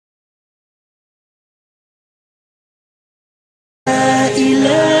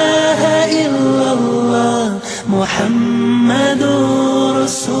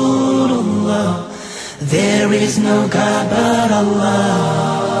There is no God but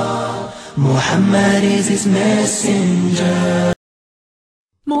Allah, Muhammad is his messenger.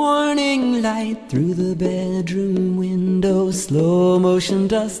 Morning light through the bedroom window, slow motion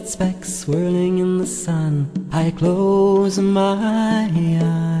dust specks swirling in the sun. I close my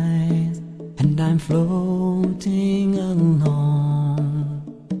eyes and I'm floating along.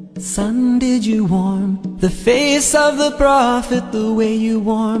 Sun, did you warm the face of the Prophet the way you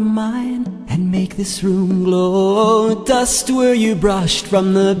warm mine and make this room glow? Dust, were you brushed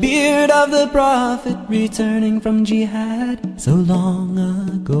from the beard of the Prophet returning from jihad so long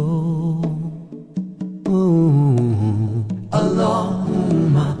ago? Oh,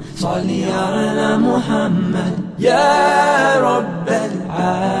 Allahumma salli ala Muhammad ya Rabbal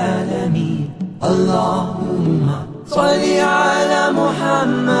Alameen. Allahumma salli ala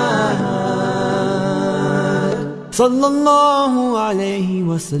Muhammad sallallahu alayhi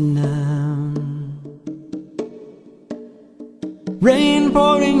wa sallam. Rain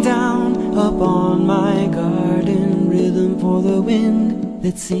pouring down upon my garden, rhythm for the wind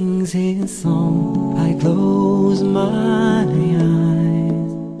that sings his song. I close my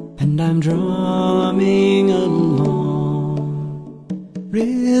eyes and I'm drumming along.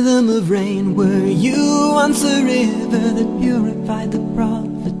 Rhythm of rain, were you once a river that purified the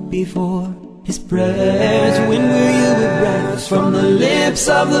Prophet before his prayers? When were you a breath from the lips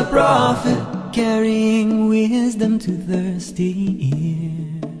of the Prophet, carrying wisdom to thirsty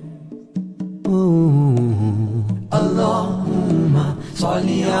ears? Oh, Allahumma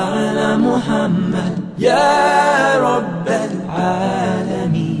salli ala Muhammad ya Rabbal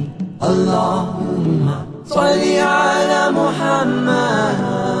Alameen. Allahumma salli ala Muhammad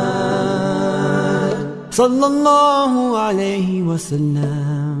sallallahu alayhi wa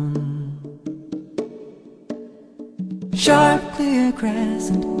sallam. Sharp clear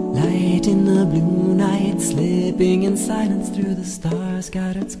crescent light in the blue night, slipping in silence through the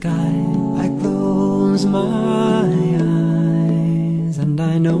star-scattered sky. I close my eyes and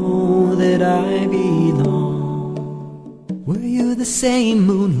I know that I belong. Were you the same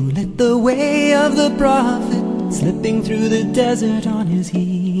moon who lit the way of the Prophet, slipping through the desert on his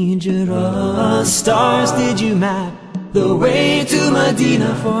hijrah? Stars, did you map the way to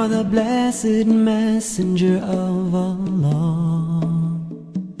Medina for the blessed messenger of Allah?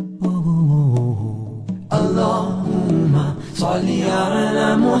 Oh, Allahumma salli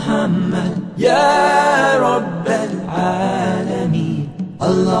ala Muhammad ya Rabbal Alameen.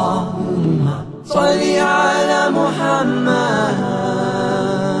 Allahumma salli ala Muhammad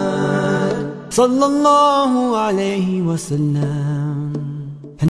sallallahu alayhi wa sallam.